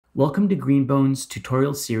Welcome to Greenbone's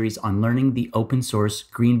tutorial series on learning the open source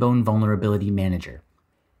Greenbone Vulnerability Manager.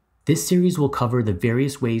 This series will cover the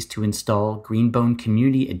various ways to install Greenbone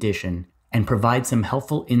Community Edition and provide some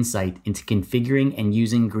helpful insight into configuring and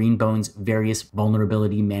using Greenbone's various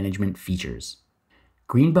vulnerability management features.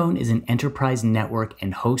 Greenbone is an enterprise network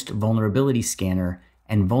and host vulnerability scanner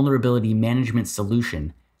and vulnerability management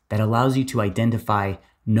solution that allows you to identify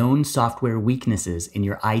known software weaknesses in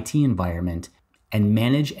your IT environment and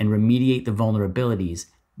manage and remediate the vulnerabilities,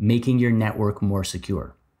 making your network more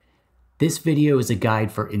secure. This video is a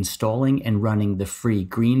guide for installing and running the free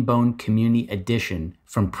Greenbone Community Edition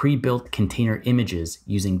from pre-built container images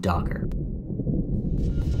using Docker.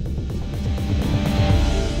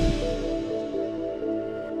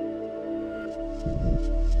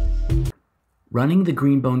 Running the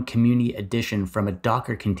Greenbone Community Edition from a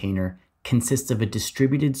Docker container consists of a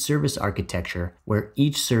distributed service architecture where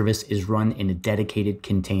each service is run in a dedicated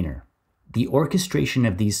container. The orchestration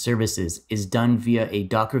of these services is done via a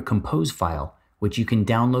Docker Compose file, which you can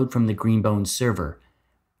download from the Greenbone server,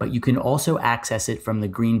 but you can also access it from the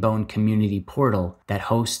Greenbone Community Portal that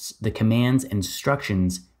hosts the commands and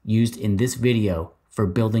instructions used in this video for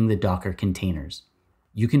building the Docker containers.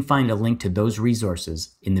 You can find a link to those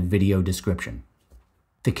resources in the video description.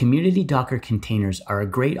 The community Docker containers are a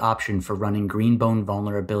great option for running Greenbone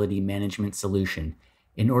Vulnerability Management solution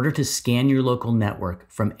in order to scan your local network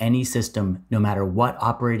from any system, no matter what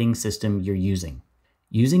operating system you're using.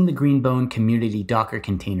 Using the Greenbone Community Docker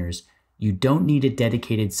containers, you don't need a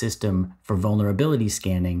dedicated system for vulnerability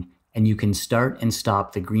scanning, and you can start and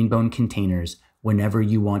stop the Greenbone containers whenever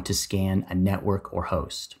you want to scan a network or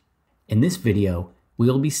host. In this video,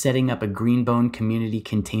 we'll be setting up a Greenbone Community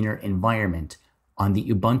Container environment on the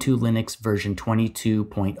Ubuntu Linux version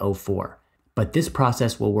 22.04, but this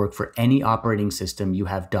process will work for any operating system you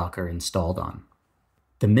have Docker installed on.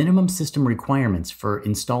 The minimum system requirements for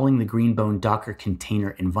installing the Greenbone Docker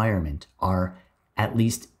container environment are at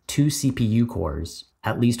least 2 CPU cores,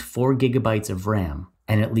 at least 4 GB of RAM,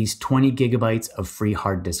 and at least 20 GB of free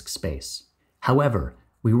hard disk space. However,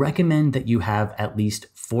 we recommend that you have at least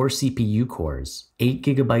 4 CPU cores, 8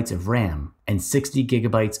 GB of RAM, and 60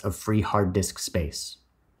 GB of free hard disk space.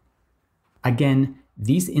 Again,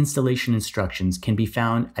 these installation instructions can be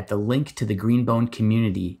found at the link to the Greenbone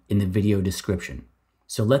community in the video description.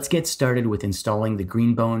 So let's get started with installing the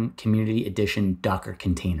Greenbone Community Edition Docker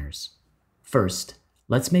containers. First,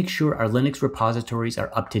 let's make sure our Linux repositories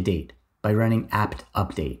are up to date by running apt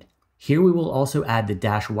update. Here we will also add the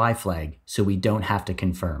 -y flag so we don't have to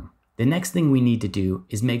confirm. The next thing we need to do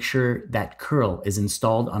is make sure that curl is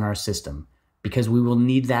installed on our system, because we will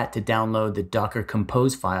need that to download the Docker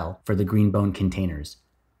Compose file for the Greenbone containers.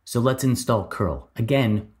 So let's install curl.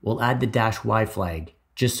 Again, we'll add the -y flag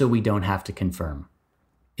just so we don't have to confirm.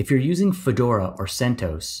 If you're using Fedora or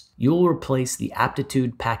CentOS, you will replace the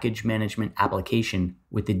Aptitude Package Management application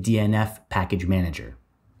with the DNF Package Manager.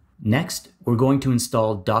 Next, we're going to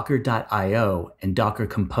install docker.io and Docker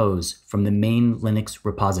Compose from the main Linux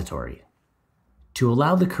repository. To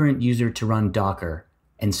allow the current user to run Docker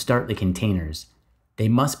and start the containers, they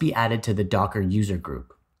must be added to the Docker user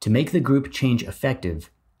group. To make the group change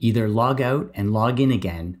effective, either log out and log in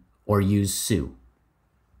again or use su.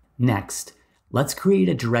 Next, let's create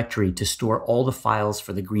a directory to store all the files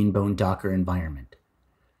for the Greenbone Docker environment.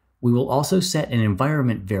 We will also set an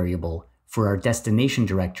environment variable for our destination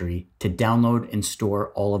directory to download and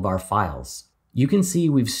store all of our files. You can see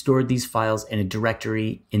we've stored these files in a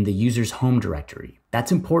directory in the user's home directory.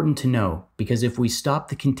 That's important to know because if we stop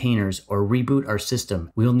the containers or reboot our system,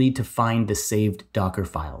 we'll need to find the saved Docker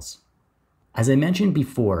files. As I mentioned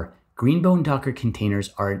before, Greenbone Docker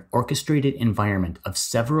containers are an orchestrated environment of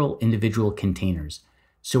several individual containers,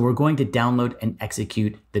 so we're going to download and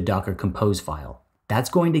execute the Docker Compose file. That's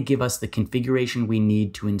going to give us the configuration we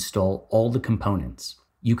need to install all the components.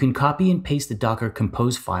 You can copy and paste the Docker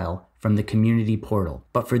Compose file from the community portal,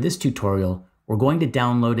 but for this tutorial, we're going to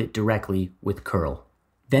download it directly with curl.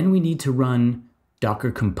 Then we need to run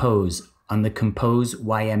Docker Compose on the compose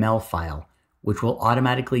YML file, which will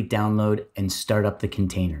automatically download and start up the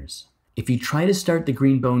containers. If you try to start the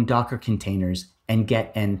Greenbone Docker containers and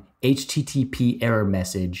get an HTTP error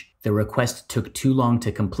message, the request took too long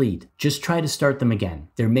to complete, just try to start them again.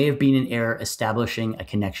 There may have been an error establishing a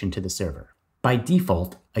connection to the server. By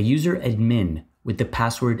default, a user admin with the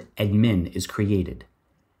password admin is created.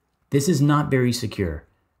 This is not very secure,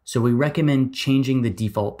 so we recommend changing the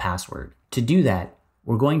default password. To do that,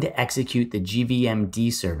 we're going to execute the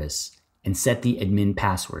gvmd service and set the admin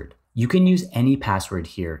password. You can use any password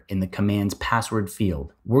here in the command's password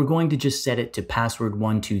field. We're going to just set it to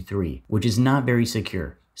password123, which is not very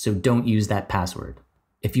secure. so don't use that password.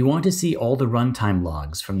 If you want to see all the runtime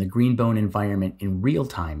logs from the Greenbone environment in real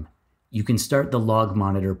time, you can start the log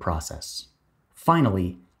monitor process.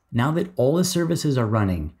 Finally, now that all the services are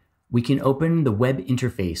running, we can open the web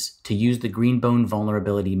interface to use the Greenbone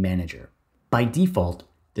Vulnerability Manager. By default,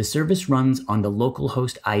 the service runs on the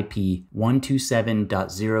localhost IP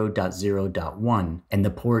 127.0.0.1 and the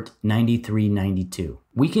port 9392.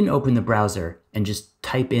 We can open the browser and just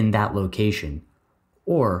type in that location,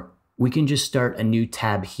 or we can just start a new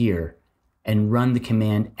tab here and run the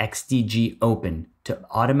command xdgopen to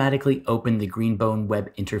automatically open the Greenbone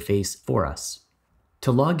web interface for us.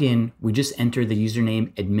 To log in, we just enter the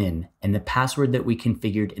username admin and the password that we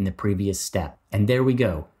configured in the previous step. And there we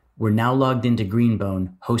go. We're now logged into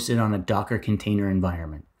Greenbone, hosted on a Docker container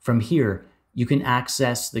environment. From here, you can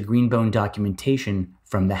access the Greenbone documentation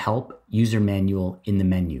from the Help user manual in the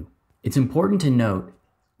menu. It's important to note,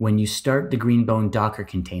 when you start the Greenbone Docker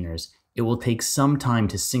containers, it will take some time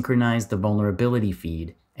to synchronize the vulnerability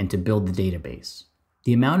feed and to build the database.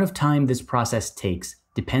 The amount of time this process takes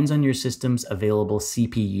depends on your system's available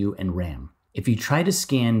CPU and RAM. If you try to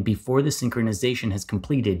scan before the synchronization has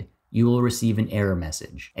completed, you will receive an error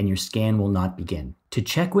message, and your scan will not begin. To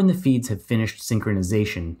check when the feeds have finished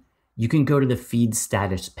synchronization, you can go to the Feed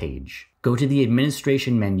Status page. Go to the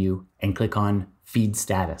Administration menu and click on Feed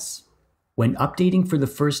Status. When updating for the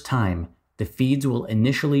first time, the feeds will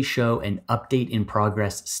initially show an Update in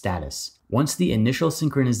Progress status. Once the initial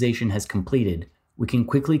synchronization has completed, we can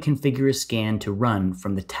quickly configure a scan to run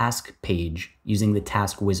from the task page using the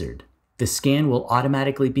task wizard. The scan will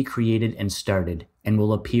automatically be created and started and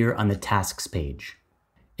will appear on the tasks page.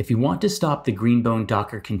 If you want to stop the Greenbone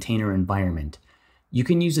Docker container environment, you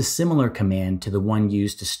can use a similar command to the one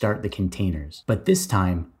used to start the containers, but this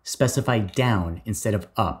time specify down instead of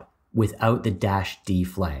up without the -d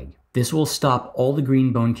flag. This will stop all the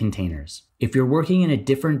Greenbone containers. If you're working in a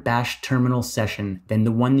different bash terminal session than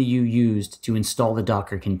the one that you used to install the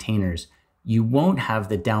Docker containers, you won't have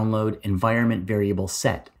the download environment variable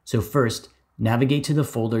set. So first, navigate to the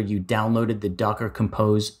folder you downloaded the docker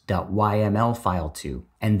compose.yml file to,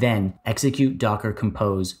 and then execute docker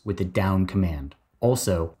compose with the down command.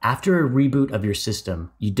 Also, after a reboot of your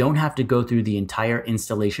system, you don't have to go through the entire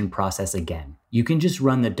installation process again. You can just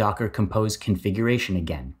run the docker compose configuration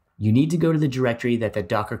again. You need to go to the directory that the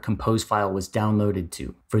Docker Compose file was downloaded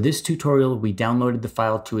to. For this tutorial, we downloaded the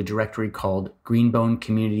file to a directory called Greenbone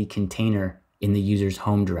Community Container in the user's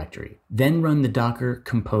home directory. Then run the Docker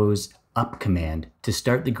Compose up command to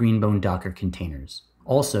start the Greenbone Docker containers.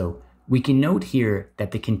 Also, we can note here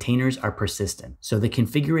that the containers are persistent, so the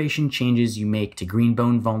configuration changes you make to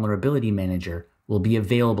Greenbone Vulnerability Manager will be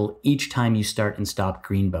available each time you start and stop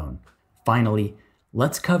Greenbone. Finally,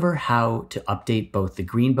 let's cover how to update both the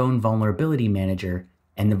Greenbone Vulnerability Manager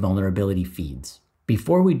and the vulnerability feeds.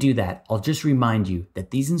 Before we do that, I'll just remind you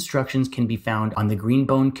that these instructions can be found on the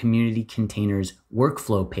Greenbone Community Containers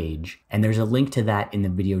workflow page, and there's a link to that in the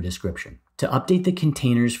video description. To update the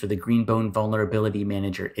containers for the Greenbone Vulnerability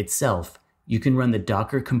Manager itself, you can run the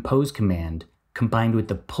Docker Compose command combined with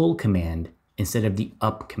the pull command instead of the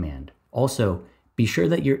up command. Also, be sure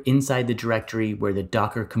that you're inside the directory where the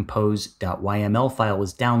docker compose.yml file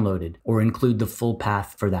was downloaded, or include the full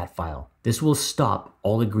path for that file. This will stop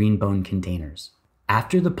all the Greenbone containers.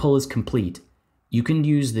 After the pull is complete, you can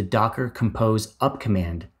use the docker compose up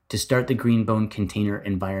command to start the Greenbone container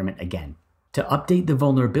environment again. To update the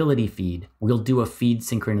vulnerability feed, we'll do a feed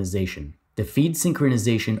synchronization. The feed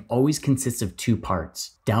synchronization always consists of two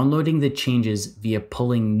parts: downloading the changes via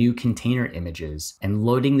pulling new container images and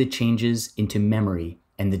loading the changes into memory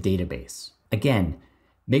and the database. Again,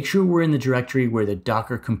 make sure we're in the directory where the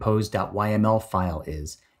docker compose.yml file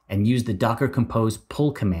is and use the docker compose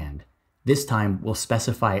pull command. This time we'll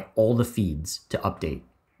specify all the feeds to update.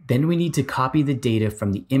 Then we need to copy the data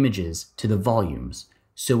from the images to the volumes,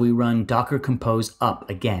 so we run docker compose up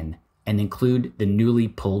again and include the newly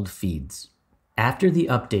pulled feeds. After the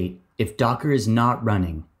update, if Docker is not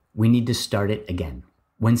running, we need to start it again.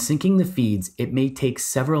 When syncing the feeds, it may take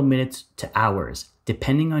several minutes to hours,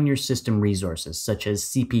 depending on your system resources, such as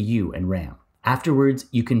CPU and RAM. Afterwards,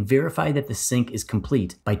 you can verify that the sync is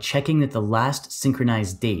complete by checking that the last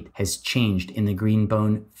synchronized date has changed in the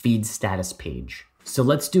Greenbone feed status page. So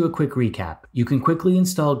let's do a quick recap. You can quickly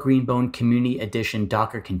install Greenbone Community Edition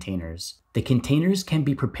Docker containers. The containers can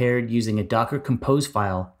be prepared using a Docker Compose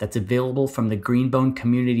file that's available from the Greenbone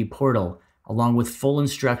Community Portal, along with full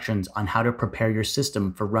instructions on how to prepare your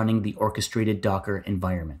system for running the orchestrated Docker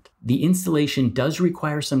environment. The installation does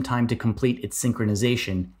require some time to complete its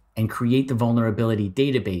synchronization and create the vulnerability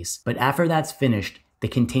database, but after that's finished, The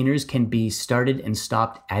containers can be started and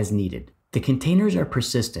stopped as needed. The containers are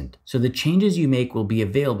persistent, so the changes you make will be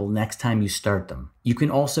available next time you start them. You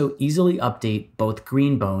can also easily update both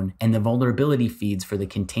Greenbone and the vulnerability feeds for the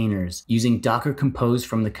containers using Docker Compose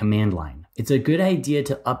from the command line. It's a good idea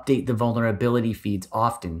to update the vulnerability feeds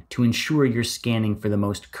often to ensure you're scanning for the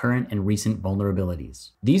most current and recent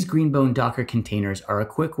vulnerabilities. These Greenbone Docker containers are a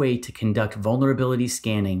quick way to conduct vulnerability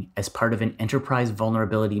scanning as part of an enterprise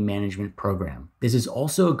vulnerability management program. This is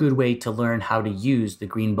also a good way to learn how to use the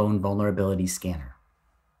Greenbone vulnerability scanner.